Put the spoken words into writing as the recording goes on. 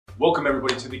Welcome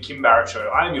everybody to the Kim Barrett Show.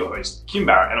 I am your host, Kim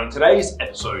Barrett, and on today's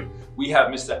episode, we have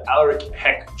Mr. Aleric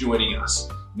joining us.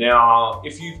 Now,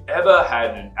 if you've ever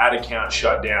had an ad account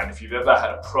shut down, if you've ever had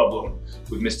a problem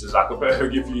with Mr.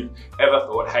 Zuckerberg, if you've ever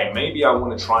thought, hey, maybe I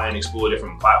want to try and explore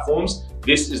different platforms,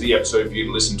 this is the episode for you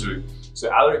to listen to.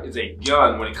 So Aleric is a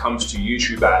gun when it comes to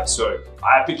YouTube ads. So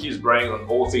I pick his brain on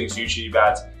all things YouTube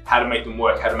ads, how to make them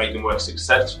work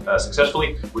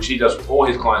successfully, which he does with all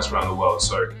his clients around the world.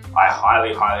 So I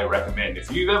highly, highly recommend. If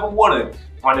you've ever wanted to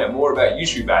find out more about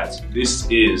YouTube ads, this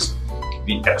is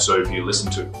the episode for you to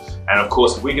listen to. And of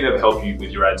course, if we can ever help you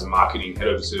with your ads and marketing, head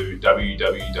over to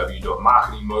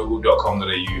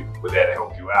www.marketingmogul.com.au. We're there to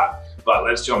help you out. But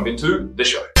let's jump into the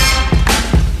show.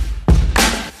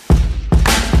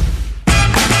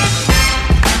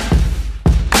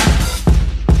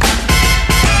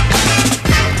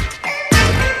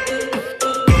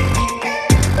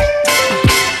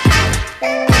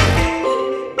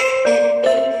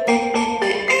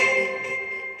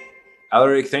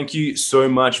 Aleric, thank you so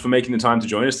much for making the time to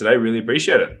join us today. Really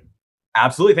appreciate it.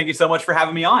 Absolutely. Thank you so much for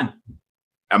having me on.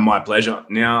 And my pleasure.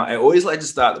 Now, I always like to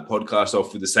start the podcast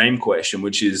off with the same question,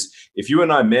 which is, if you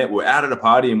and I met, we're out at a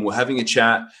party and we're having a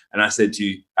chat, and I said to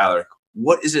you, Aleric,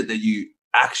 what is it that you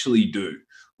actually do?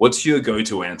 What's your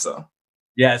go-to answer?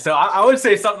 Yeah, so I would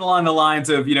say something along the lines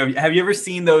of, have you ever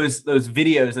seen those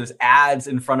videos, those ads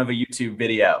in front of a YouTube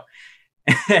video?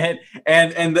 and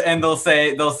they'll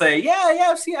say,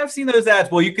 yeah, I've seen those ads.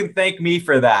 Well, you can thank me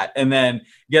for that, and then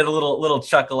get a little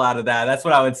chuckle out of that. That's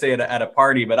what I would say at a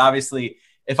party. But obviously,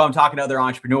 if I'm talking to other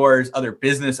entrepreneurs, other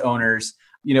business owners,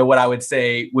 what I would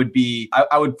say would be,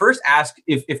 I would first ask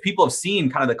if people have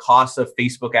seen kind of the cost of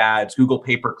Facebook ads, Google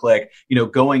pay-per-click,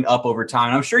 going up over time.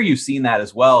 And I'm sure you've seen that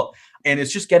as well. And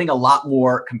it's just getting a lot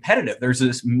more competitive. There's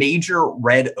this major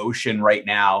red ocean right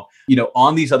now,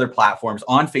 on these other platforms,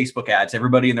 on Facebook ads.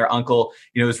 Everybody and their uncle,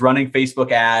 is running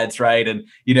Facebook ads, right? And,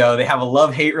 they have a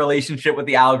love-hate relationship with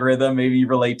the algorithm. Maybe you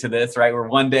relate to this, right? Where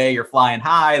one day you're flying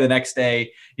high, the next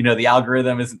day, the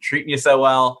algorithm isn't treating you so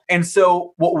well. And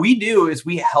so what we do is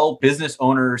we help business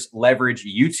owners leverage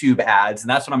YouTube ads. And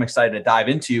that's what I'm excited to dive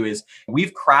into is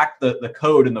we've cracked the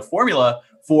code and the formula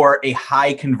for a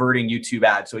high converting YouTube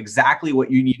ad. So exactly what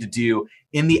you need to do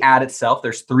in the ad itself.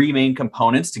 There's three main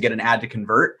components to get an ad to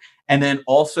convert. And then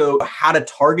also how to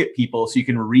target people so you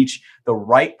can reach the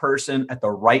right person at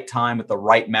the right time with the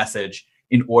right message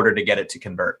in order to get it to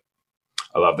convert.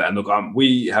 I love that. And look,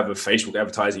 we have a Facebook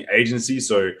advertising agency,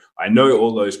 so I know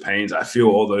all those pains. I feel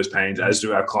all those pains, as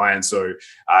do our clients. So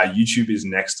YouTube is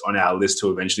next on our list to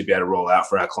eventually be able to roll out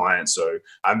for our clients. So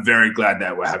I'm very glad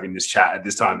that we're having this chat at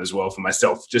this time as well for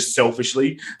myself, just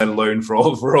selfishly, and alone for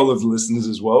all of the listeners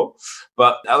as well.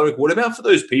 But Aleric, what about for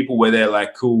those people where they're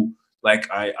like, cool, like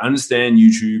I understand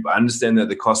YouTube, I understand that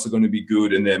the costs are going to be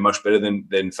good and they're much better than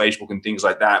Facebook and things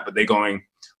like that, but they're going,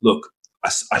 look, I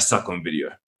suck on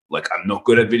video. Like, I'm not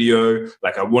good at video.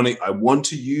 Like, I want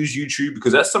to use YouTube,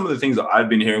 because that's some of the things that I've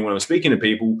been hearing when I'm speaking to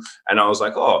people. And I was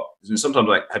like, sometimes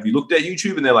like, have you looked at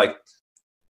YouTube? And they're like,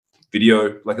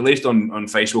 video, like at least on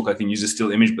Facebook, I can use a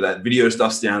still image, but that video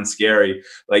stuff sounds scary.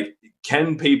 Like,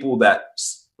 can people that,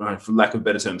 for lack of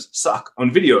better terms, suck on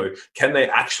video, can they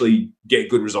actually get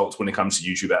good results when it comes to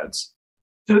YouTube ads?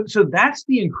 So that's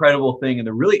the incredible thing. And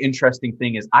the really interesting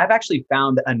thing is I've actually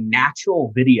found a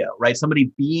natural video, right?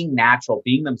 Somebody being natural,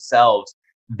 being themselves,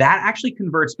 that actually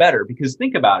converts better. Because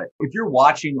think about it. If you're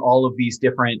watching all of these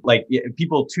different,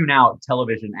 people tune out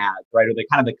television ads, right? Or the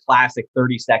kind of the classic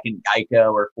 30-second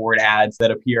Geico or Ford ads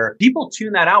that appear. People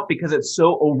tune that out because it's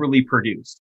so overly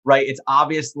produced, right? It's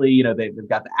obviously, they've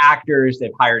got the actors,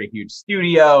 they've hired a huge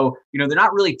studio, they're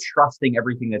not really trusting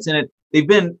everything that's in it. They've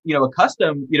been,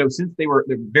 accustomed, since they're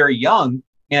very young,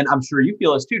 and I'm sure you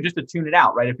feel this too, just to tune it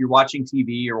out, right? If you're watching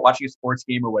TV or watching a sports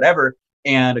game or whatever,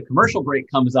 and a commercial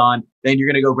break comes on, then you're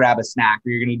going to go grab a snack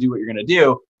or you're going to do what you're going to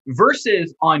do.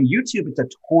 Versus on YouTube, it's a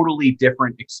totally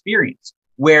different experience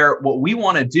where what we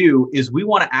want to do is we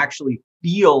want to actually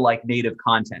feel like native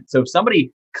content. So if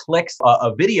somebody clicks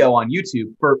a video on YouTube,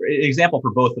 for example,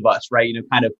 for both of us, right?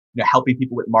 Helping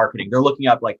people with marketing. They're looking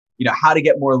up how to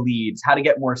get more leads, how to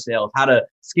get more sales, how to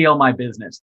scale my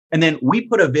business. And then we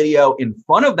put a video in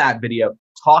front of that video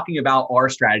talking about our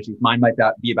strategies. Mine might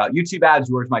be about YouTube ads.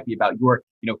 Yours might be about your,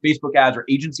 Facebook ads or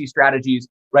agency strategies,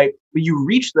 right? But you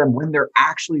reach them when they're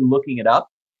actually looking it up.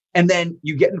 And then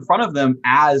you get in front of them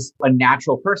as a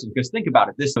natural person. Because think about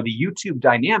it, the YouTube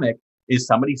dynamic is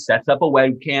somebody sets up a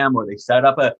webcam or they set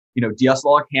up a,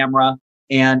 DSLR camera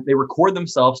and they record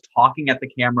themselves talking at the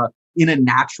camera in a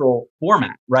natural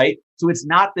format, right? So it's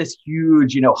not this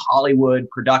huge, Hollywood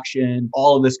production,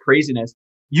 all of this craziness.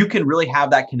 you can really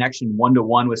have that connection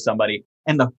one-to-one with somebody.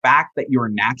 And the fact that you're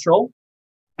natural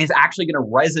is actually going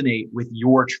to resonate with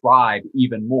your tribe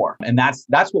even more. And that's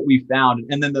what we found.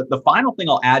 And then the final thing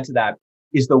I'll add to that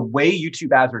is the way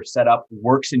YouTube ads are set up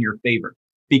works in your favor,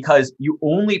 because you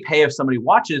only pay if somebody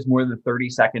watches more than 30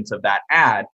 seconds of that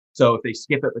ad. So if they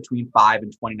skip it between 5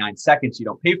 and 29 seconds, you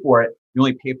don't pay for it. You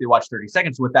only pay if they watch 30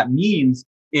 seconds. So what that means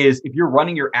is if you're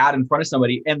running your ad in front of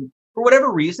somebody and for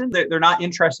whatever reason, they're not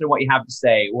interested in what you have to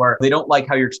say, or they don't like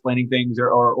how you're explaining things,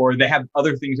 or they have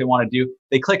other things they want to do,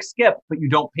 they click skip, but you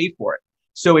don't pay for it.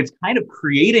 So it's kind of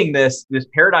creating this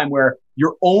paradigm where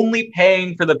you're only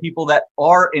paying for the people that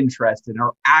are interested and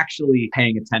are actually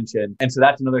paying attention. And so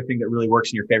that's another thing that really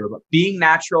works in your favor. But being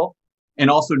natural and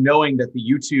also knowing that the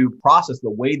YouTube process, the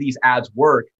way these ads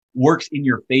work, works in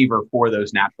your favor for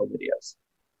those natural videos.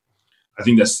 I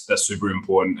think that's super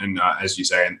important. And as you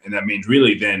say, and that means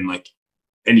really then like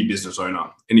any business owner,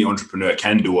 any entrepreneur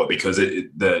can do it because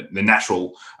the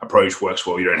natural approach works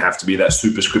well. You don't have to be that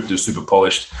super scripted, super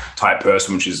polished type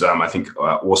person, which is, I think,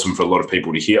 awesome for a lot of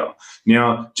people to hear.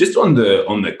 Now, just on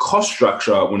the cost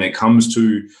structure when it comes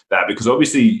to that, because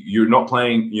obviously you're not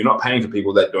paying for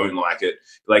people that don't like it.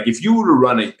 Like if you were to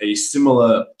run a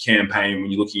similar campaign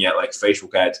when you're looking at like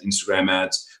Facebook ads, Instagram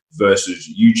ads, versus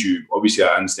YouTube, obviously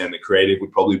I understand the creative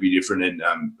would probably be different and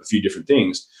a few different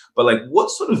things. But like,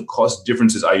 what sort of cost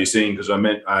differences are you seeing? Because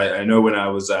I know when I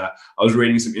was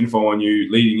reading some info on you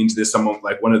leading into this, someone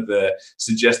like one of the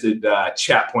suggested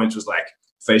chat points was like,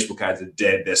 Facebook ads are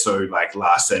dead. They're so like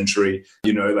last century,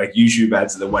 like YouTube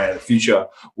ads are the way of the future.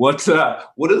 What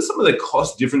are some of the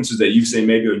cost differences that you've seen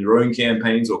maybe on your own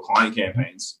campaigns or client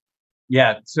campaigns?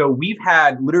 Yeah. So we've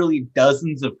had literally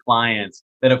dozens of clients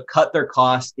that have cut their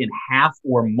costs in half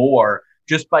or more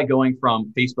just by going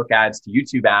from Facebook ads to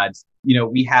YouTube ads.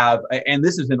 We have, and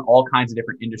this is in all kinds of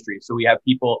different industries. So we have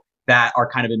people that are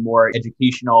kind of in more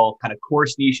educational kind of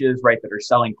course niches, right? That are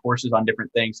selling courses on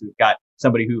different things. So we've got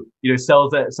somebody who,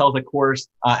 sells a course,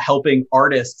 helping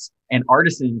artists and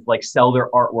artisans like sell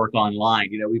their artwork online.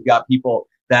 We've got people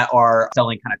that are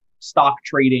selling kind of stock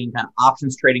trading, kind of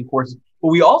options trading courses. But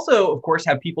we also, of course,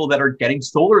 have people that are getting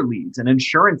solar leads and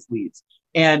insurance leads.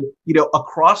 And,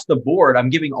 across the board, I'm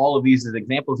giving all of these as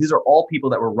examples. These are all people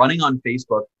that were running on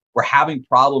Facebook, were having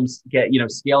problems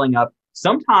scaling up.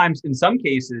 Sometimes in some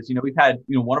cases, we've had,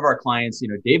 one of our clients,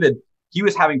 David, he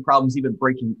was having problems even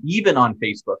breaking even on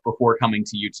Facebook before coming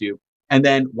to YouTube. And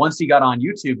then once he got on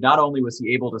YouTube, not only was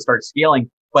he able to start scaling,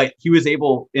 but he was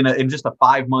able in just a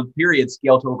 5-month period,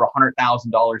 scale to over $100,000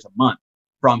 a month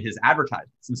from his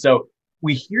advertisements. And so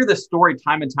we hear this story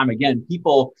time and time again,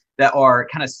 people that are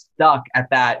kind of stuck at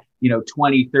that,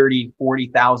 $20,000, $30,000,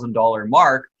 $40,000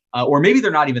 mark, or maybe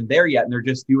they're not even there yet and they're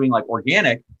just doing like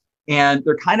organic and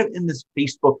they're kind of in this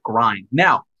Facebook grind.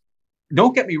 Now,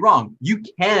 don't get me wrong, you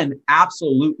can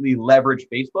absolutely leverage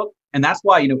Facebook. And that's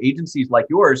why, agencies like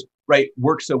yours, right,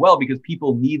 work so well because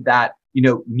people need that,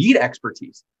 need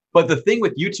expertise. But the thing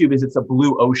with YouTube is it's a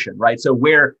blue ocean, right? So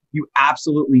where you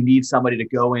absolutely need somebody to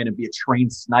go in and be a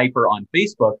trained sniper on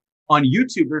Facebook, on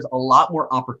YouTube, there's a lot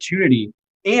more opportunity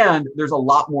and there's a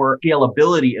lot more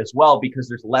scalability as well because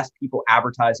there's less people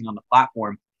advertising on the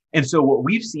platform. And so what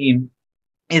we've seen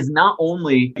is not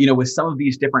only, with some of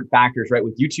these different factors, right?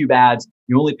 With YouTube ads,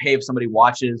 you only pay if somebody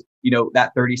watches,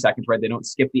 that 30 seconds, right? They don't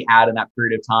skip the ad in that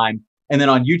period of time. And then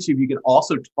on YouTube, you can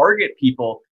also target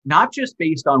people not just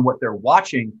based on what they're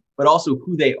watching, but also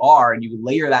who they are. And you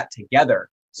layer that together.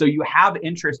 So you have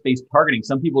interest-based targeting.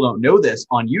 Some people don't know this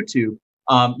on YouTube.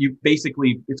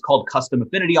 It's called custom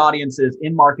affinity audiences,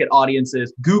 in-market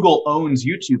audiences. Google owns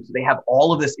YouTube. So they have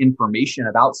all of this information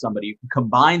about somebody. You can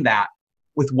combine that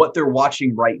with what they're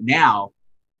watching right now.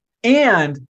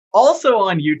 And also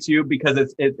on YouTube,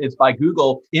 because it's by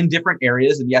Google in different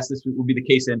areas. And yes, this will be the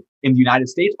case in the United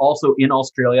States, also in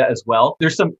Australia as well.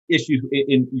 There's some issues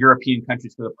in European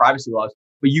countries for the privacy laws,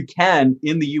 but you can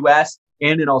in the US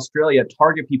and in Australia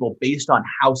target people based on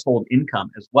household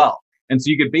income as well. And so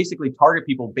you could basically target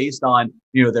people based on,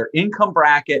 their income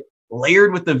bracket,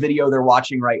 layered with the video they're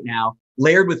watching right now,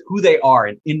 layered with who they are,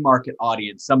 an in-market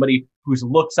audience, somebody who's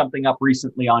looked something up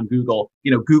recently on Google.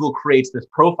 Google creates this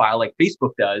profile like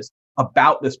Facebook does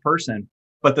about this person.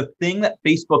 But the thing that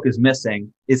Facebook is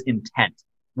missing is intent.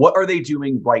 What are they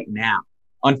doing right now?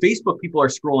 On Facebook, people are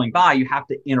scrolling by. You have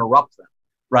to interrupt them,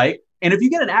 right? And if you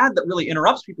get an ad that really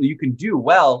interrupts people, you can do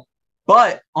well.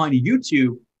 But on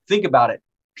YouTube, think about it.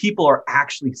 People are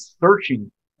actually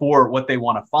searching for what they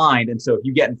want to find. And so if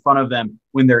you get in front of them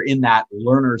when they're in that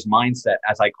learner's mindset,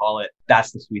 as I call it,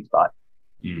 that's the sweet spot.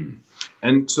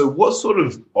 And so what sort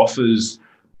of offers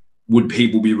would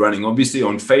people be running? Obviously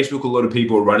on Facebook, a lot of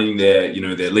people are running their,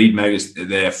 their lead magnets,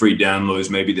 their free downloads.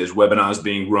 Maybe there's webinars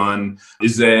being run.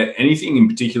 Is there anything in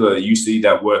particular that you see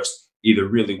that works either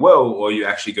really well, or you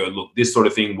actually go, look, this sort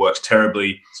of thing works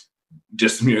terribly?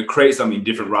 Just, create something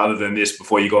different rather than this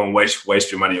before you go and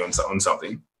waste your money on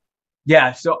something.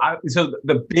 Yeah. So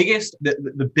the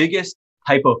biggest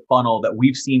type of funnel that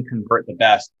we've seen convert the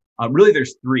best, really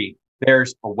there's three.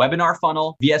 There's a webinar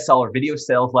funnel, VSL or video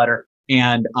sales letter,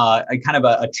 and a kind of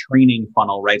a training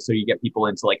funnel, right? So you get people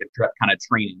into like a kind of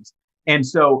trainings. And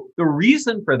so the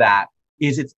reason for that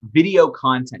is it's video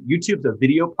content. YouTube's a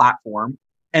video platform.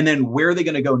 And then where are they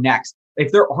going to go next?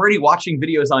 If they're already watching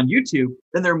videos on YouTube,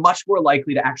 then they're much more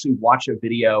likely to actually watch a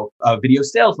video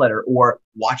sales letter or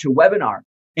watch a webinar.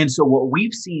 And so what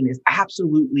we've seen is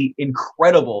absolutely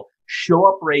incredible show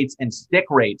up rates and stick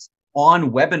rates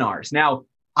on webinars. Now,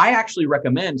 I actually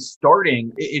recommend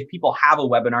starting if people have a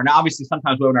webinar. Now, obviously,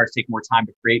 sometimes webinars take more time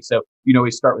to create. So you can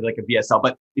always start with like a VSL.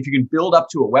 But if you can build up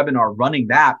to a webinar running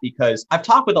that, because I've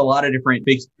talked with a lot of different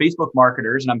Facebook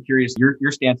marketers, and I'm curious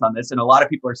your stance on this. And a lot of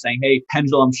people are saying, hey,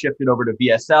 pendulum shifted over to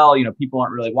VSL. People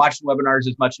aren't really watching webinars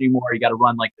as much anymore. You got to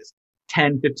run like this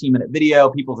 10, 15-minute video.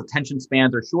 People's attention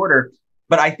spans are shorter.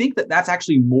 But I think that that's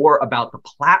actually more about the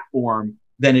platform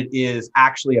than it is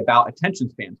actually about attention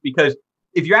spans. Because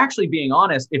if you're actually being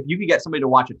honest, if you could get somebody to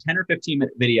watch a 10 or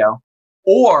 15-minute video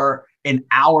or an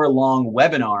hour-long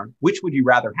webinar, which would you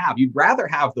rather have? You'd rather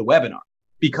have the webinar,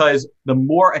 because the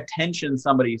more attention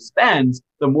somebody spends,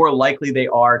 the more likely they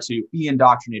are to be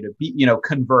indoctrinated,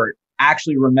 convert,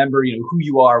 actually remember, who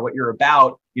you are, what you're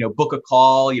about, book a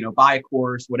call, buy a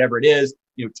course, whatever it is,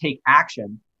 take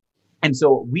action. And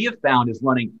so what we have found is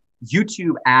running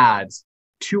YouTube ads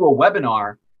to a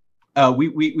webinar.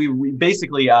 We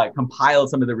basically compiled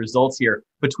some of the results here.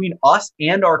 Between us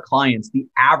and our clients, the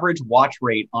average watch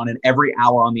rate on an every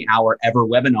hour on the hour ever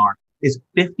webinar is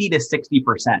 50 to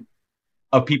 60%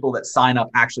 of people that sign up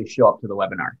actually show up to the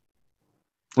webinar,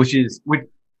 which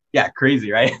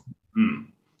crazy, right?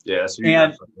 Yeah, that's huge.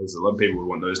 And a lot of people would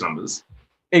want those numbers.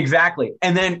 Exactly.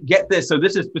 And then get this. So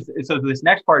this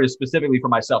next part is specifically for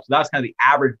myself. So that's kind of the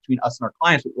average between us and our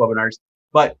clients with webinars.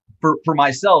 But for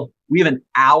myself, we have an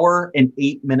hour and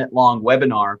 8-minute long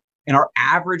webinar, and our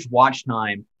average watch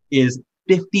time is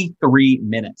 53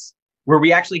 minutes, where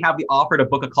we actually have the offer to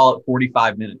book a call at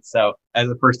 45 minutes. So as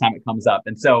the first time it comes up.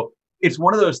 And so it's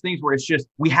one of those things where it's just,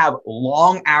 we have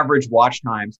long average watch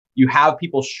times. You have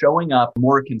people showing up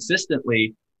more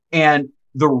consistently. And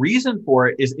the reason for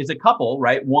it is a couple,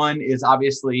 right? One is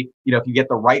obviously, if you get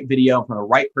the right video from the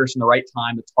right person, the right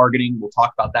time, the targeting, we'll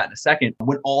talk about that in a second.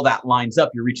 When all that lines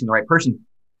up, you're reaching the right person.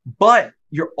 But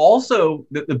you're also,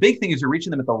 the big thing is you're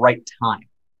reaching them at the right time,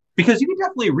 because you can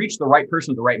definitely reach the right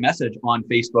person with the right message on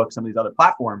Facebook, some of these other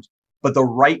platforms, but the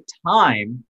right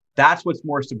time, that's what's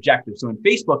more subjective. So in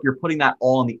Facebook, you're putting that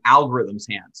all in the algorithm's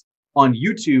hands. On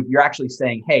YouTube, you're actually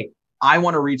saying, hey, I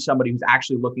want to reach somebody who's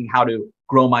actually looking how to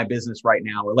grow my business right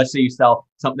now. Or let's say you sell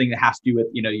something that has to do with,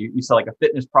 you sell like a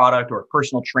fitness product or a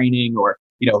personal training or,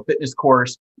 a fitness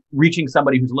course, reaching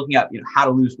somebody who's looking at, how to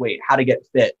lose weight, how to get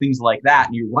fit, things like that.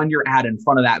 And you run your ad in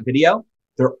front of that video.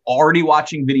 They're already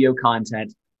watching video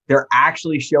content. They're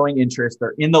actually showing interest.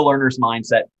 They're in the learner's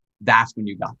mindset. That's when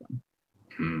you got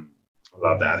them. I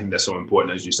love that. I think that's so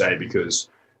important, as you say, because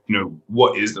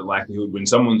what is the likelihood when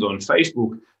someone's on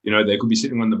Facebook, they could be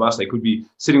sitting on the bus, they could be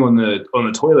sitting on the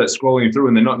toilet scrolling through,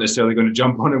 and they're not necessarily going to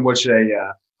jump on and watch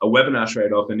a webinar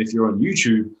straight off. And if you're on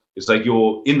YouTube, it's like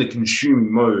you're in the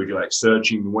consuming mode, you're like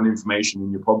searching, you want information,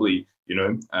 and you're probably,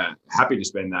 happy to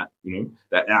spend that,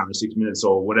 that hour and 6 minutes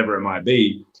or whatever it might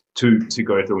be to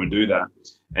go through and do that.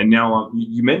 And now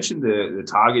you mentioned the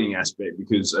targeting aspect,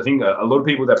 because I think a lot of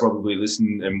people that probably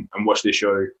listen and watch this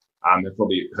show have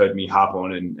probably heard me harp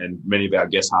on, and many of our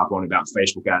guests harp on about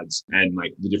Facebook ads and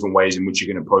like the different ways in which you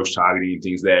can approach targeting and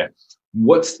things there.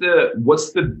 What's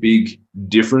the big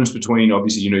difference between,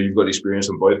 obviously, you've got experience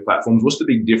on both platforms. What's the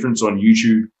big difference on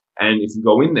YouTube? And if you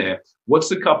go in there,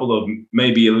 what's a couple of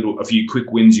maybe a few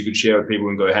quick wins you could share with people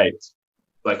and go, hey,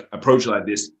 like approach it like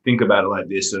this, think about it like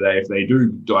this, so that if they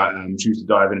do choose to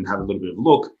dive in and have a little bit of a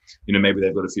look, maybe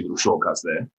they've got a few little shortcuts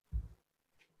there.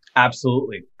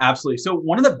 Absolutely. Absolutely. So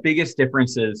one of the biggest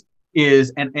differences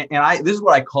is, and this is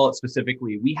what I call it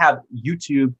specifically, we have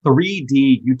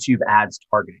 3D YouTube ads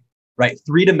targeting, right?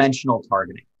 3-dimensional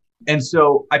targeting. And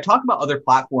so I talk about other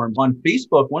platforms. On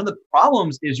Facebook, one of the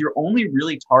problems is you're only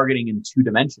really targeting in 2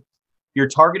 dimensions. you're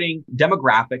targeting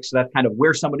demographics. So that's kind of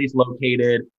where somebody's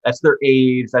located. That's their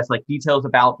age. That's like details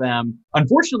about them.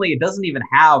 Unfortunately, it doesn't even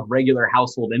have regular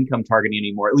household income targeting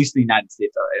anymore, at least in the United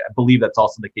States. I believe that's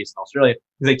also the case in Australia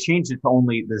because they changed it to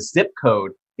only the zip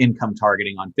code income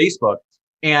targeting on Facebook.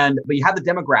 But you have the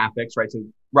demographics, right? So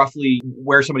roughly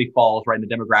where somebody falls, right, in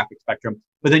the demographic spectrum.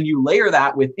 But then you layer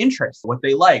that with interests, what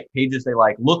they like, pages they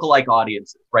like, lookalike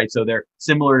audiences, right? So they're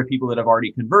similar to people that have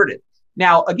already converted.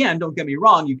 Now, again, don't get me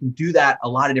wrong. You can do that a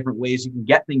lot of different ways. You can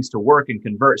get things to work and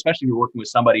convert, especially if you're working with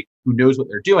somebody who knows what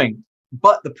they're doing.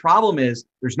 But the problem is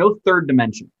there's no third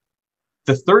dimension.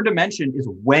 The third dimension is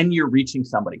when you're reaching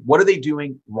somebody. What are they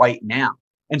doing right now?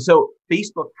 And so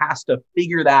Facebook has to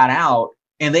figure that out,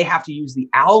 and they have to use the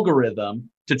algorithm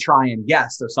to try and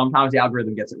guess. So sometimes the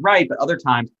algorithm gets it right, but other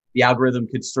times the algorithm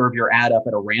could serve your ad up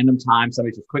at a random time.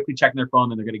 Somebody's just quickly checking their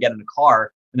phone, and they're going to get in a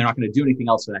car, and they're not going to do anything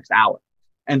else for the next hour.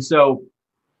 And so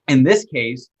in this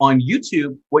case, on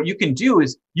YouTube, what you can do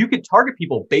is you can target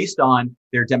people based on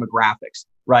their demographics,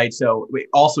 right? So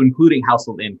also including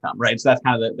household income, right? So that's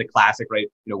kind of the classic, right?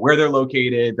 Where they're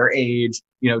located, their age,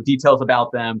 details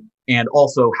about them, and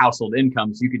also household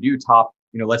income. So you could do top,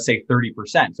 let's say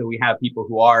 30%. So we have people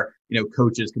who are,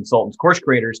 coaches, consultants, course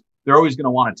creators. They're always going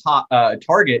to want to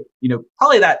target,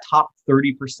 probably that top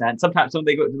 30%. Sometimes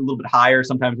they go a little bit higher.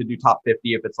 Sometimes they do top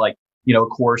 50 if it's like, a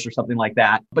course or something like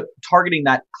that, but targeting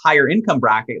that higher income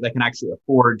bracket that can actually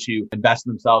afford to invest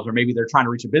in themselves, or maybe they're trying to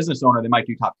reach a business owner, they might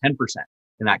do top 10%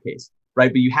 in that case,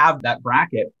 right? But you have that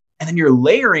bracket and then you're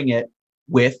layering it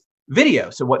with video.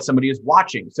 So what somebody is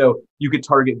watching. So you could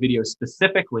target video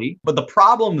specifically, but the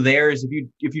problem there is if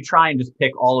you try and just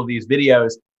pick all of these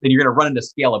videos, then you're going to run into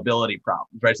scalability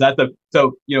problems, right?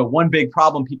 So one big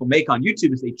problem people make on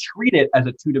YouTube is they treat it as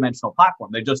a two-dimensional platform.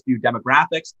 They just do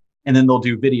demographics, and then they'll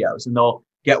do videos, and they'll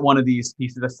get one of these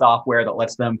pieces of software that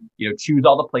lets them, choose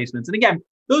all the placements. And again,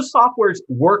 those softwares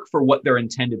work for what they're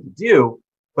intended to do,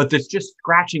 but that's just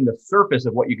scratching the surface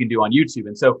of what you can do on YouTube.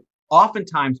 And so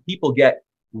oftentimes people get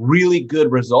really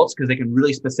good results because they can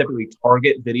really specifically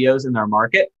target videos in their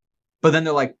market. But then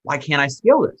they're like, why can't I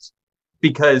scale this?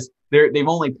 Because they've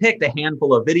only picked a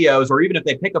handful of videos, or even if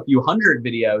they pick a few hundred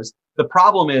videos, the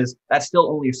problem is that's still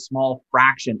only a small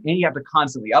fraction, and you have to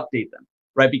constantly update them,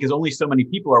 right? Because only so many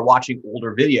people are watching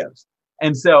older videos.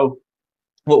 And so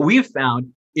what we've found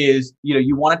is,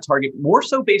 you want to target more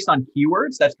so based on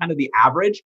keywords. That's kind of the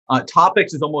average.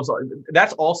 Topics is almost,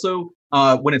 that's also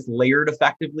when it's layered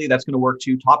effectively, that's going to work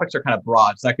too. Topics are kind of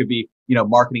broad. So that could be,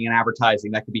 marketing and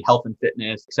advertising. That could be health and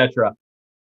fitness, etc.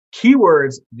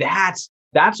 Keywords,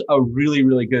 that's a really,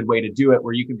 really good way to do it,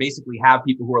 where you can basically have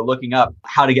people who are looking up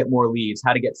how to get more leads,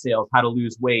 how to get sales, how to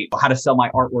lose weight, how to sell my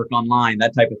artwork online,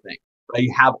 that type of thing. Right?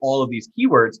 You have all of these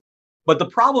keywords. But the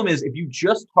problem is if you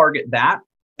just target that,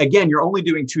 again, you're only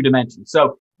doing two dimensions.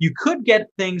 So you could get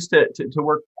things to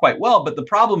work quite well, but the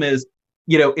problem is,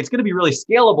 it's going to be really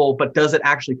scalable, but does it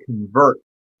actually convert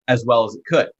as well as it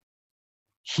could?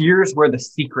 Here's where the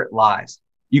secret lies.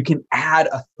 You can add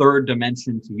a third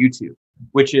dimension to YouTube,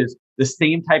 which is the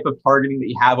same type of targeting that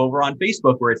you have over on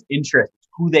Facebook, where it's interest,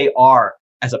 who they are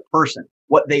as a person,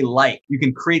 what they like. You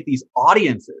can create these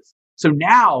audiences. So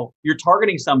now you're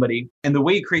targeting somebody, and the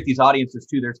way you create these audiences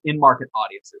too, there's in-market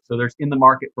audiences. So there's in the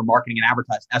market for marketing and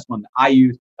advertising. That's one that I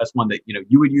use. That's one that,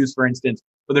 you would use, for instance.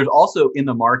 But there's also in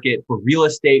the market for real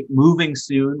estate, moving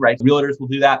soon, right? Realtors will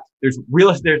do that. There's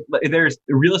real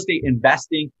estate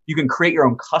investing. You can create your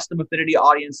own custom affinity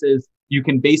audiences. You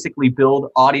can basically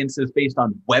build audiences based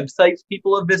on websites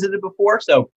people have visited before.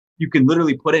 So you can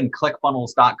literally put in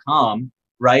clickfunnels.com,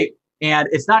 right? And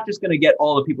it's not just going to get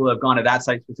all the people that have gone to that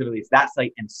site specifically. It's that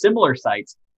site and similar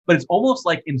sites, but it's almost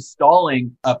like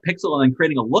installing a pixel and then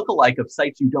creating a lookalike of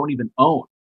sites you don't even own,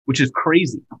 which is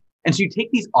crazy. And so you take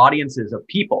these audiences of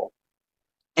people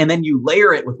and then you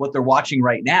layer it with what they're watching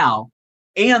right now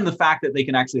and the fact that they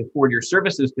can actually afford your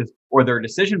services or they're a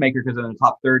decision maker because they're in the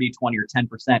top 30, 20, or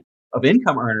 10% of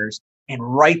income earners. And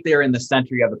right there in the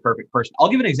center, you have the perfect person. I'll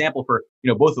give an example for,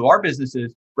 both of our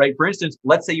businesses, right? For instance,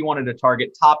 let's say you wanted to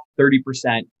target top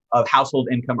 30% of household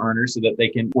income earners so that they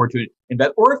can afford to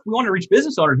invest. Or if we want to reach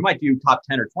business owners, we might do top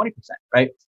 10 or 20%, right?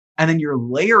 And then you're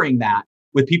layering that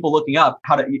with people looking up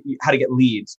how to get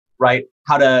leads, right?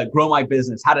 How to grow my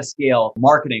business, how to scale,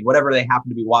 marketing, whatever they happen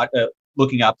to be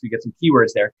looking up to get some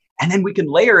keywords there. And then we can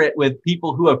layer it with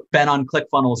people who have been on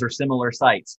ClickFunnels or similar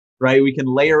sites, right? We can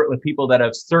layer it with people that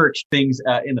have searched things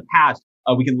in the past.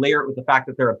 We can layer it with the fact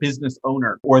that they're a business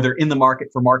owner or they're in the market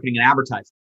for marketing and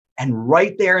advertising. And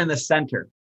right there in the center,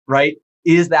 right,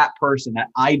 is that person, that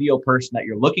ideal person that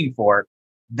you're looking for.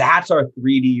 That's our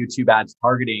 3D YouTube ads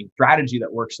targeting strategy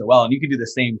that works so well. And you can do the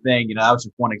same thing. That was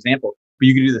just one example. but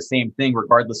you can do the same thing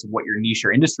regardless of what your niche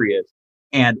or industry is.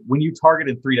 And when you target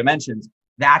in 3 dimensions,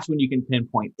 that's when you can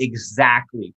pinpoint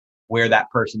exactly where that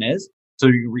person is. So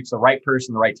you reach the right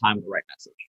person, the right time, with the right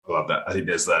message. I love that. I think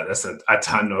that's a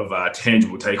ton of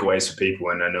tangible takeaways for people.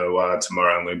 And I know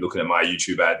tomorrow I'm going to be looking at my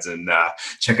YouTube ads and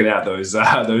checking out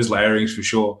those layerings for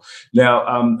sure. Now,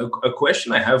 a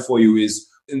question I have for you is,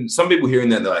 and some people hearing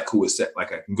that, they're like, cool, it's set.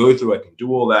 Like I can go through, I can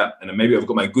do all that. And then maybe I've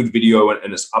got my good video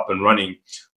and it's up and running.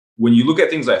 When you look at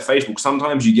things like Facebook,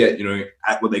 sometimes you get,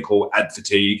 at what they call ad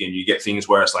fatigue, and you get things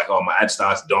where it's like, oh, my ad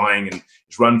starts dying and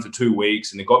it's run for 2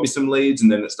 weeks and it got me some leads,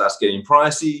 and then it starts getting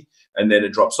pricey and then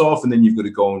it drops off and then you've got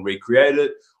to go and recreate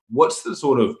it. What's the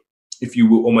sort of, if you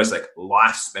will, almost like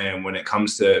lifespan when it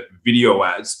comes to video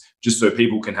ads, just so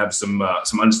people can have some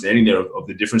understanding there of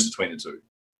the difference between the two?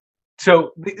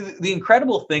 So the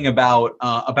incredible thing about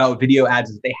video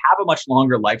ads is they have a much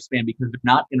longer lifespan because they're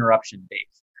not interruption based.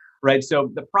 Right. So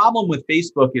the problem with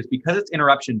Facebook is because it's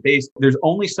interruption based, there's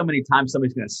only so many times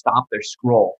somebody's going to stop their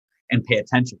scroll and pay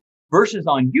attention. Versus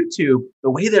on YouTube, the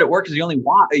way that it works is you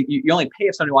only pay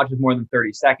if somebody watches more than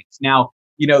 30 seconds. Now,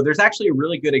 there's actually a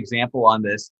really good example on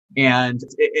this. And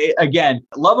again,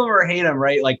 love him or hate him,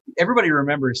 right? Like everybody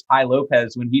remembers Tai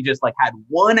Lopez when he just like had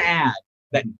one ad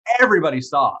that everybody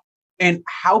saw. And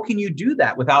how can you do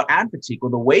that without ad fatigue?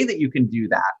 Well, the way that you can do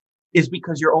that is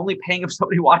because you're only paying if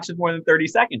somebody watches more than 30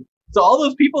 seconds. So all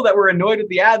those people that were annoyed at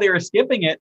the ad, they were skipping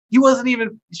it. He wasn't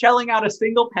even shelling out a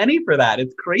single penny for that.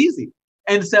 It's crazy.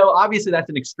 And so obviously that's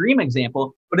an extreme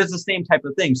example, but it's the same type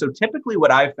of thing. So typically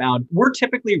what I've found, we're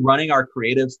typically running our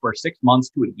creatives for 6 months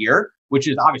to a year, which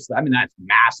is obviously, that's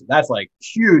massive. That's like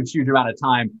huge amount of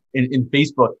time in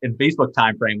Facebook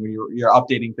timeframe when you're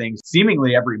updating things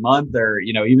seemingly every month, or,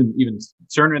 even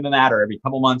sooner than that, or every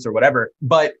couple months or whatever.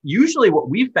 But usually what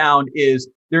we've found is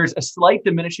there's a slight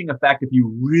diminishing effect if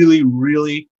you really,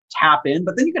 really tap in,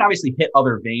 but then you can obviously hit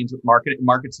other veins with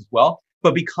markets as well.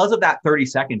 But because of that 30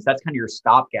 seconds, that's kind of your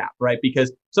stopgap, right?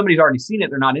 Because somebody's already seen it,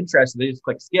 they're not interested, they just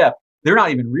click skip. They're not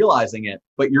even realizing it,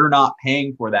 but you're not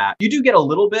paying for that. You do get a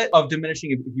little bit of diminishing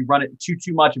if you run it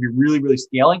too much, if you're really, really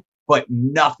scaling, but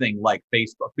nothing like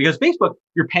Facebook. Because Facebook,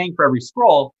 you're paying for every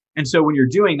scroll. And so when you're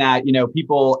doing that,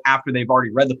 people, after they've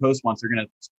already read the post once, they're going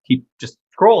to keep just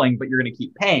scrolling, but you're going to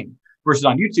keep paying. Versus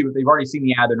on YouTube, if they've already seen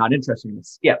the ad, they're not interested in the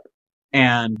skip.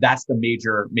 And that's the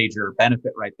major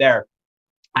benefit right there.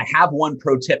 I have one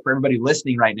pro tip for everybody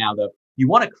listening right now, though. You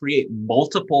want to create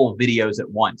multiple videos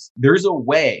at once. There's a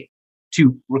way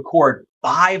to record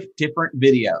 5 different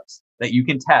videos that you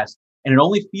can test, and it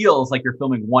only feels like you're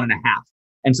filming 1.5.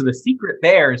 And so the secret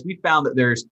there is we found that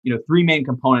there's, 3 main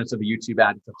components of a YouTube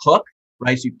ad. It's a hook,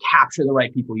 right? So you capture the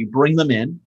right people, you bring them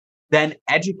in, then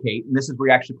educate. And this is where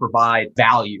you actually provide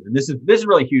value. And this is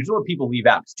really huge. This is what people leave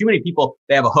out. Because too many people,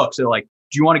 they have a hook. So they're like,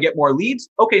 do you want to get more leads?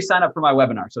 Okay, sign up for my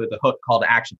webinar. So it's a hook, call to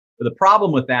action. But the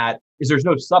problem with that is there's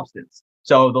no substance.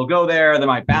 So they'll go there, they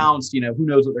might bounce, who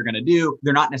knows what they're going to do.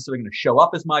 They're not necessarily going to show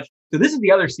up as much. So this is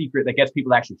the other secret that gets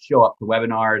people to actually show up to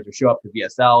webinars or show up to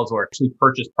VSLs or actually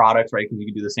purchase products, right? Because you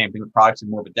can do the same thing with products in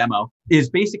more of a demo, is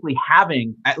basically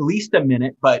having at least a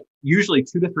minute, but usually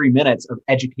 2 to 3 minutes of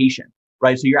education,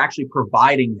 right? So you're actually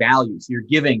providing value. So you're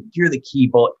giving, here are the key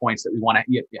bullet points that we want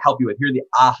to help you with. Here are the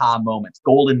aha moments,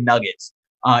 golden nuggets.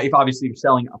 If obviously you're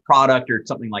selling a product or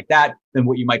something like that, then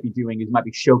what you might be doing is you might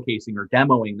be showcasing or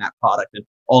demoing that product and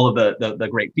all of the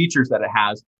great features that it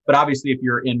has. But obviously, if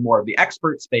you're in more of the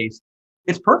expert space,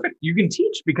 it's perfect. You can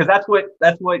teach because that's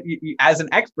what you, as an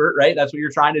expert, right? That's what you're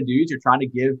trying to do is you're trying to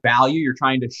give value. You're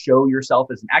trying to show yourself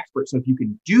as an expert. So if you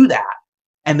can do that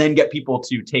and then get people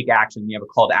to take action, you have a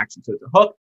call to action. So it's a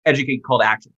hook, educate, call to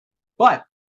action. But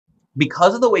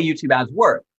because of the way YouTube ads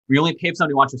work, we only pay if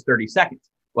somebody watches 30 seconds.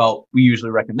 Well, we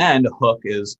usually recommend a hook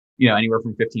is, anywhere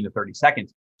from 15 to 30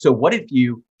 seconds. So what if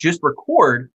you just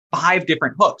record 5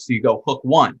 different hooks? So you go hook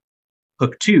 1,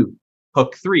 hook 2,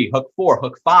 hook 3, hook 4,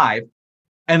 hook 5,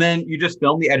 and then you just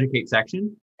film the educate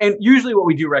section. And usually what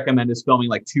we do recommend is filming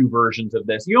like 2 versions of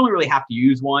this. You only really have to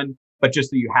use one, but just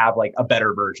so you have like a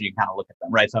better version, you kind of look at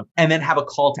them, right? So, and then have a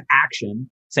call to action,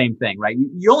 same thing, right?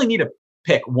 You only need to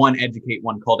pick one educate,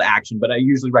 one call to action, but I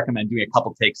usually recommend doing a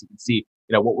couple takes so you can see,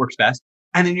 what works best.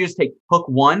 And then you just take hook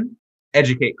 1,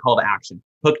 educate, call to action.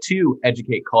 Hook 2,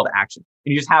 educate, call to action.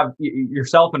 And you just have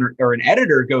yourself or an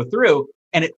editor go through,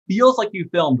 and it feels like you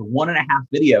filmed 1.5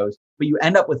 videos, but you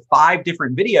end up with 5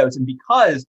 different videos. And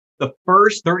because the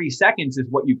first 30 seconds is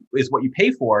what you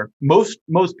pay for, most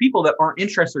people that aren't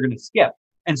interested are going to skip.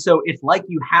 And so it's like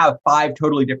you have 5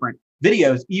 totally different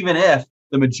videos, even if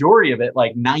the majority of it,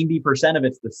 like 90% of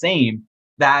it's the same,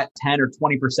 that 10 or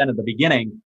 20% at the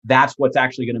beginning, that's what's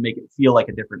actually going to make it feel like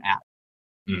a different ad.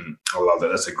 I love that.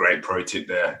 That's a great pro tip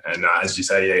there. And as you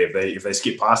say, yeah, if they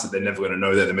skip past it, they're never going to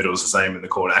know that the middle is the same and the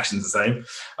call to action is the same.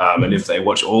 And if they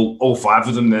watch all five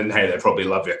of them, then hey, they probably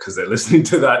love you because they're listening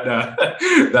to that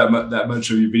that much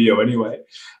of your video anyway.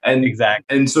 And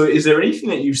Exactly. And so, is there anything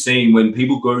that you've seen when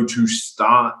people go to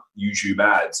start YouTube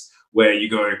ads where you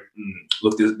go,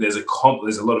 look, there's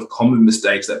a lot of common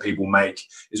mistakes that people make?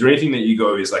 Is there anything that you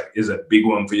go is a big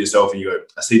one for yourself, and you go,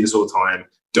 I see this all the time.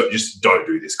 Don't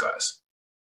do this, guys.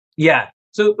 Yeah.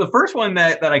 So the first one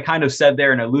that I kind of said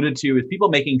there and alluded to is people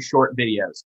making short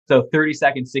videos. So 30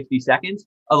 seconds, 60 seconds.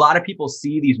 A lot of people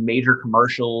see these major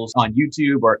commercials on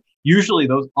YouTube, or usually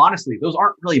those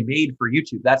aren't really made for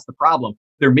YouTube. That's the problem.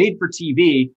 They're made for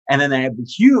TV, and then they have the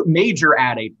huge major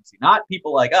ad agency, not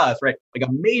people like us, right? Like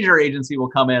a major agency will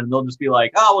come in and they'll just be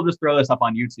like, oh, we'll just throw this up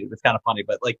on YouTube. It's kind of funny,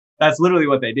 but like that's literally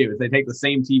what they do is they take the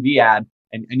same TV ad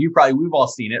and we've all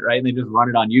seen it, right? And they just run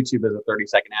it on YouTube as a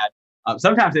 30-second ad.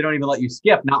 Sometimes they don't even let you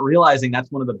skip, not realizing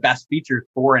that's one of the best features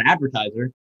for an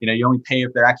advertiser. You only pay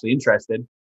if they're actually interested,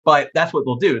 but that's what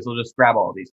they'll do is they'll just grab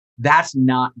all of these. That's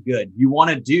not good. You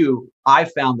want to I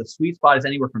found the sweet spot is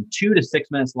anywhere from 2 to 6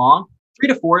 minutes long. 3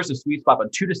 to 4 is the sweet spot,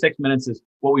 but 2 to 6 minutes is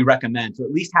what we recommend. So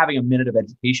at least having a minute of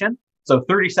education. So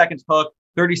 30 seconds hook,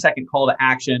 30-second call to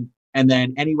action, and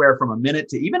then anywhere from a minute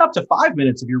to even up to 5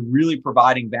 minutes if you're really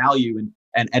providing value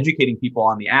and educating people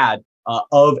on the ad.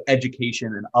 Of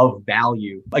education and of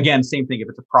value. Again, same thing. If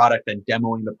it's a product, then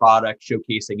demoing the product,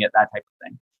 showcasing it, that type of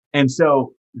thing. And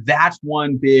so that's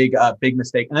one big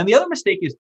mistake. And then the other mistake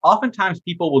is oftentimes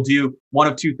people will do one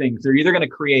of two things. They're either going to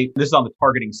create, this is on the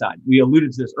targeting side. We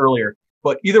alluded to this earlier,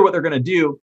 but either what they're going to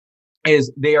do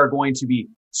is they are going to be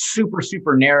super,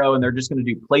 super narrow and they're just going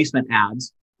to do placement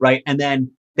ads, right? And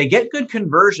then they get good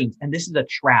conversions. And this is a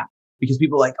trap because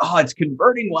people are like, oh, it's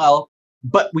converting well,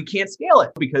 but we can't scale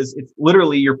it because it's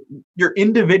literally you're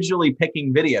individually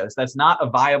picking videos. That's not a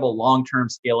viable long-term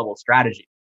scalable strategy,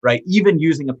 right? Even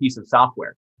using a piece of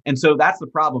software. And so that's the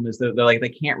problem is they're like, they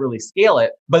can't really scale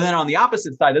it. But then on the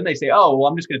opposite side, then they say, oh, well,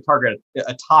 I'm just going to target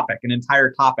a topic, an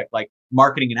entire topic like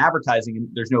marketing and advertising, and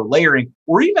there's no layering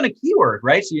or even a keyword,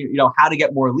 right? So, how to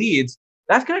get more leads.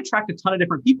 That's going to attract a ton of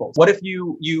different people. What if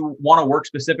you want to work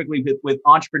specifically with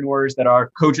entrepreneurs that are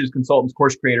coaches, consultants,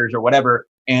 course creators, or whatever,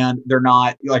 and they're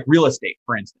not like real estate,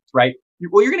 for instance, right?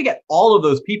 Well, you're going to get all of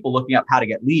those people looking up how to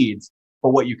get leads.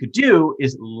 But what you could do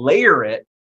is layer it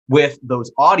with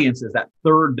those audiences, that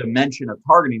third dimension of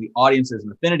targeting, the audiences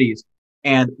and affinities.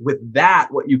 And with that,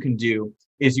 what you can do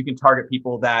is you can target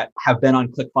people that have been on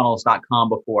clickfunnels.com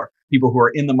before, people who are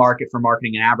in the market for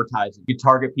marketing and advertising. You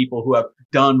target people who have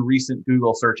done recent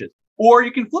Google searches. Or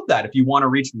you can flip that. If you want to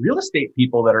reach real estate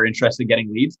people that are interested in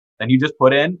getting leads, then you just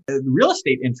put in real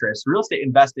estate interest, real estate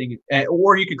investing,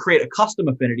 or you could create a custom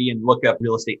affinity and look up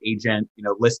real estate agent,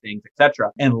 listings,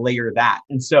 etc., and layer that.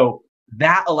 And so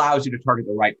that allows you to target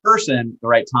the right person, the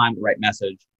right time, the right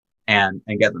message, and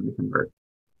get them to convert.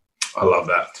 I love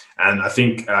that. And I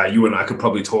think you and I could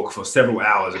probably talk for several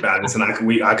hours about this, and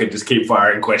I could just keep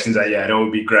firing questions at you. I know it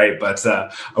would be great, but I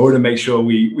want to make sure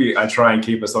I try and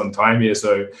keep us on time here.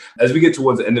 So as we get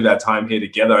towards the end of our time here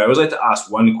together, I always like to ask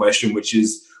one question, which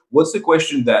is, what's the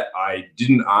question that I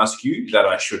didn't ask you that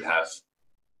I should have?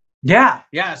 Yeah.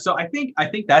 So I think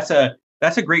that's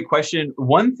a great question.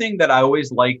 One thing that I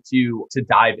always like to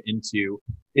dive into,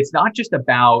 it's not just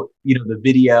about, the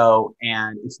video,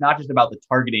 and it's not just about the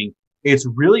targeting. It's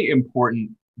really important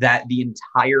that the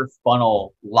entire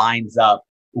funnel lines up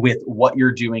with what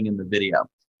you're doing in the video.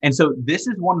 And so this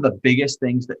is one of the biggest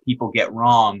things that people get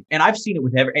wrong. And I've seen it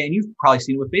with and you've probably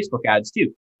seen it with Facebook ads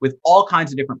too, with all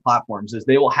kinds of different platforms, is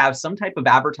they will have some type of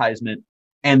advertisement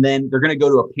and then they're going to go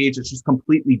to a page that's just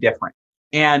completely different.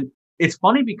 And it's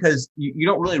funny because you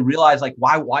don't really realize like,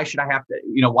 why should I have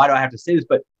to, why do I have to say this?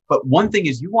 But one thing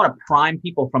is you want to prime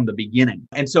people from the beginning.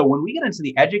 And so when we get into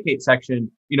the educate section,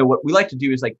 what we like to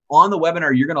do is like on the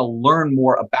webinar, you're going to learn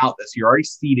more about this. You're already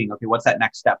seeding. Okay, what's that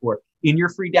next step? Or in your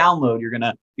free download, you're going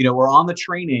to, or on the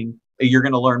training, you're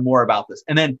going to learn more about this.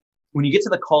 And then when you get to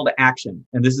the call to action,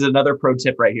 and this is another pro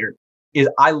tip right here, is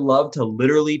I love to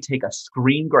literally take a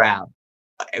screen grab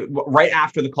right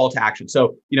after the call to action.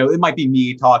 So, it might be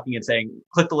me talking and saying,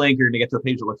 click the link, you're going to get to a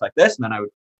page that looks like this. And then I would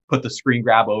put the screen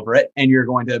grab over it, and you're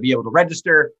going to be able to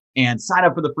register and sign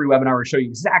up for the free webinar. We'll show you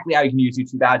exactly how you can use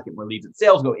YouTube ads, get more leads and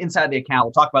sales, go inside the account.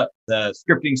 We'll talk about the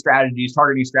scripting strategies,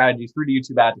 targeting strategies through to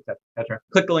YouTube ads, et cetera.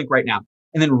 Click the link right now.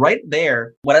 And then right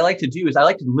there, what I like to do is I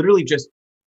like to literally just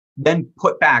then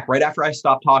put back, right after I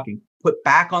stop talking, put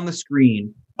back on the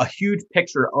screen a huge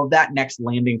picture of that next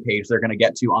landing page they're going to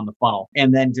get to on the funnel.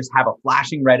 And then just have a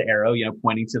flashing red arrow,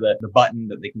 pointing to the button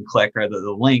that they can click, or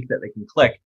the link that they can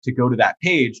click. to go to that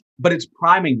page, but it's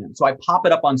priming them. So I pop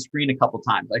it up on screen a couple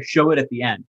times. I show it at the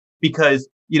end because,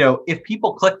 if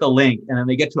people click the link and then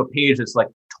they get to a page that's like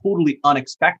totally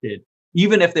unexpected,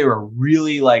 even if they were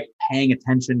really like paying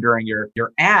attention during your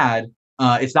ad,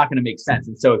 it's not going to make sense.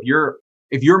 And so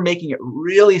if you're making it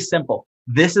really simple,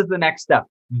 this is the next step.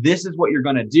 This is what you're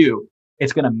going to do.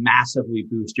 It's going to massively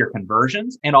boost your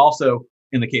conversions. And also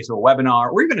in the case of a webinar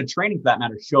or even a training for that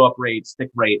matter, show up rate, stick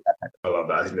rate, that type of thing. I love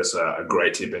that. I think that's a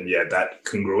great tip. And yeah, that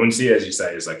congruency, as you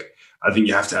say, is like, I think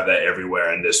you have to have that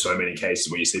everywhere. And there's so many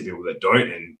cases where you see people that don't.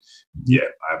 And yeah,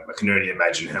 I can only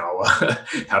imagine how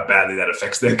badly that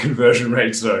affects their conversion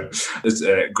rate. So there's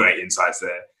great insights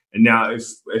there. And now if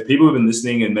people have been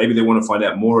listening and maybe they want to find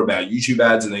out more about YouTube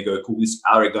ads and they go, cool, this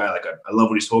Aleric guy, like I love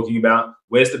what he's talking about.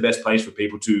 Where's the best place for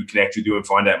people to connect with you and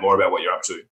find out more about what you're up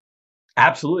to?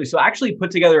 Absolutely. So I actually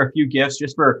put together a few gifts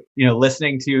just for,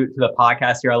 listening to the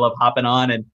podcast here. I love hopping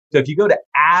on. And so if you go to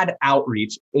Ad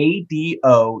Outreach, ADOUTREACH,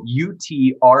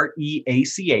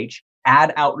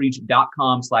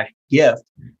 adoutreach.com/gift,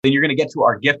 then you're going to get to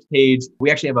our gift page.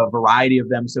 We actually have a variety of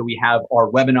them. So we have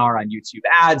our webinar on YouTube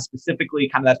ads, specifically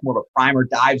kind of that's more of a primer,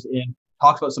 dives in,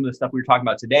 talks about some of the stuff we were talking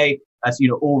about today. That's,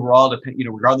 overall,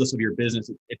 regardless of your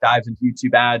business, it dives into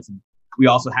YouTube ads. And we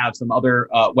also have some other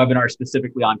webinars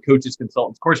specifically on coaches,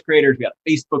 consultants, course creators. We got a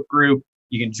Facebook group.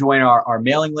 You can join our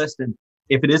mailing list. And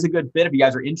if it is a good fit, if you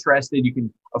guys are interested, you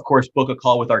can, of course, book a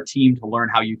call with our team to learn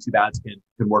how YouTube ads can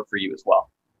work for you as well.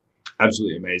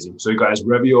 Absolutely amazing. So guys,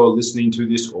 wherever you're listening to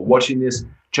this or watching this,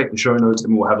 check the show notes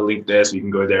and we'll have a link there so you can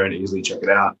go there and easily check it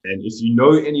out. And if you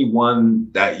know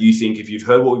anyone that you think, if you've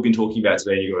heard what we've been talking about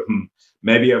today, you go,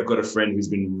 maybe I've got a friend who's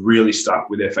been really stuck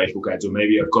with their Facebook ads, or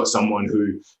maybe I've got someone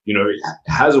who,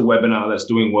 has a webinar that's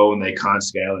doing well and they can't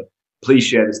scale it. Please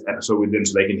share this episode with them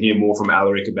so they can hear more from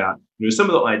Aleric about some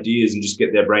of the ideas and just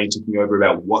get their brain ticking over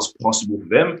about what's possible for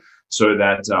them, so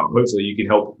that hopefully you can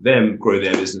help them grow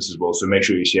their business as well. So make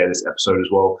sure you share this episode as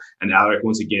well. And Aleric,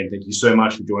 once again, thank you so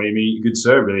much for joining me. Good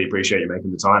sir, really appreciate you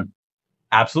making the time.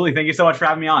 Absolutely. Thank you so much for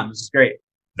having me on. This is great.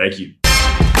 Thank you.